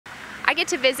I get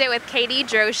to visit with Katie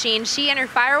Drosihn. She and her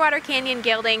Firewater Canyon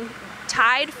gelding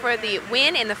tied for the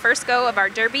win in the first go of our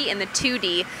Derby in the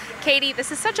 2D. Katie, this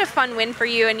is such a fun win for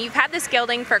you, and you've had this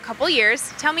gelding for a couple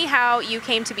years. Tell me how you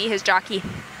came to be his jockey.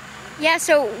 Yeah,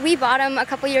 so we bought him a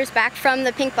couple years back from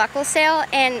the Pink Buckle sale,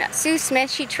 and Sue Smith,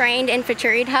 she trained in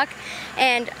Futuried Huck,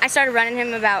 and I started running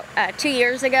him about 2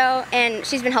 years ago, and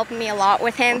she's been helping me a lot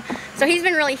with him. So he's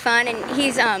been really fun, and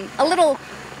he's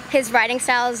his riding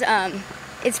styles,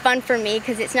 it's fun for me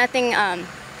because it's nothing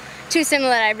too similar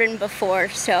that I've ridden before,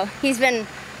 so he's been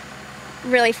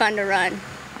really fun to run.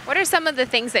 What are some of the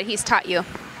things that he's taught you?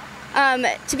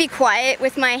 To be quiet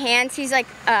with my hands. He's like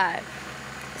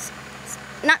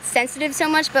not sensitive so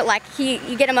much, but like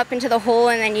you get him up into the hole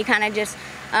and then you kind of just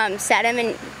set him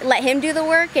and let him do the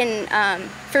work. And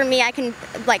for me, I can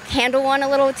like handle one a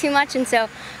little too much, and so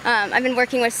I've been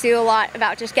working with Sue a lot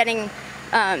about just getting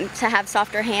to have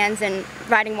softer hands and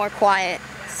riding more quiet.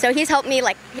 So he's helped me,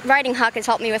 like riding Huck has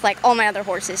helped me with like all my other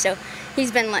horses. So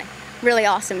he's been like really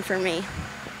awesome for me.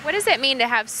 What does it mean to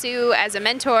have Sue as a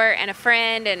mentor and a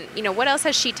friend, and what else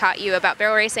has she taught you about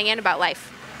barrel racing and about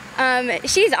life?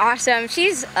 She's awesome.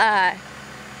 She's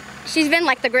been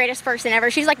like the greatest person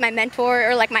ever. She's like my mentor,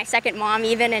 or like my second mom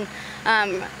even, and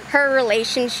her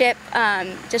relationship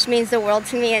just means the world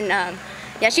to me. And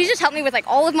yeah, she's just helped me with like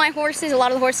all of my horses. A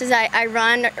lot of the horses I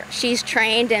run, she's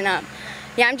trained, and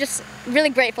yeah, I'm just really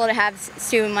grateful to have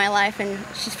Sue in my life, and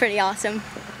she's pretty awesome.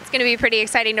 It's going to be pretty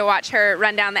exciting to watch her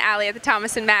run down the alley at the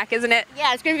Thomas and Mack, isn't it?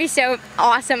 Yeah, it's going to be so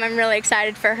awesome. I'm really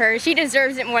excited for her. She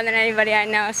deserves it more than anybody I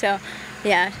know, so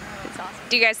yeah, it's awesome.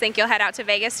 Do you guys think you'll head out to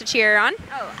Vegas to cheer her on?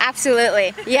 Oh,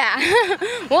 absolutely. Yeah,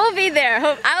 we'll be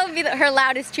there. I'll be her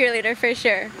loudest cheerleader for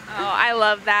sure. Oh, I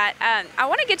love that. I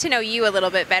want to get to know you a little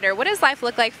bit better. What does life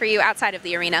look like for you outside of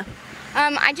the arena?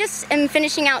 I just am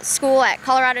finishing out school at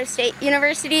Colorado State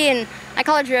University, and I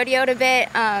college rodeoed a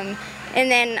bit, and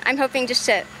then I'm hoping just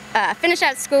to finish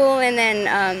out school and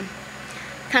then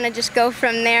kind of just go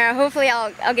from there. Hopefully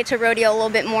I'll get to rodeo a little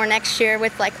bit more next year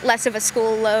with like less of a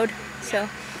school load. So.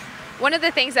 One of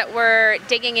the things that we're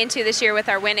digging into this year with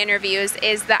our win interviews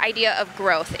is the idea of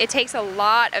growth. It takes a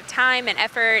lot of time and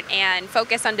effort and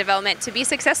focus on development to be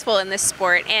successful in this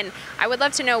sport. And I would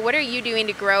love to know, what are you doing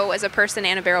to grow as a person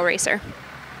and a barrel racer?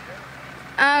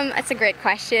 That's a great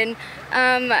question.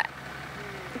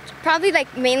 Probably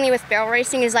like mainly with barrel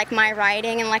racing is like my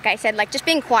riding, and like I said, like just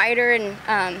being quieter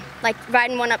and like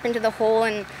riding one up into the hole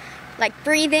and like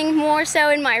breathing more so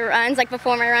in my runs, like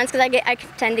before my runs, because I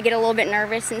tend to get a little bit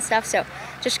nervous and stuff. So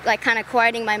just like kind of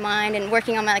quieting my mind and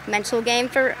working on my like mental game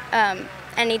for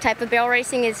any type of barrel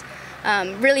racing is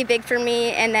really big for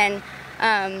me. And then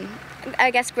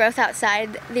I guess growth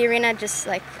outside the arena, just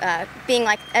like being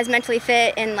like as mentally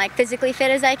fit and like physically fit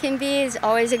as I can be is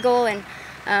always a goal, and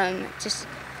just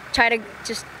try to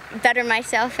just better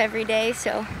myself every day.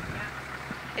 So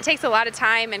it takes a lot of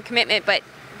time and commitment, but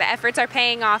the efforts are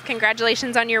paying off.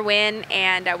 Congratulations on your win,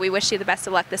 and we wish you the best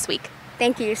of luck this week.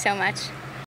 Thank you so much.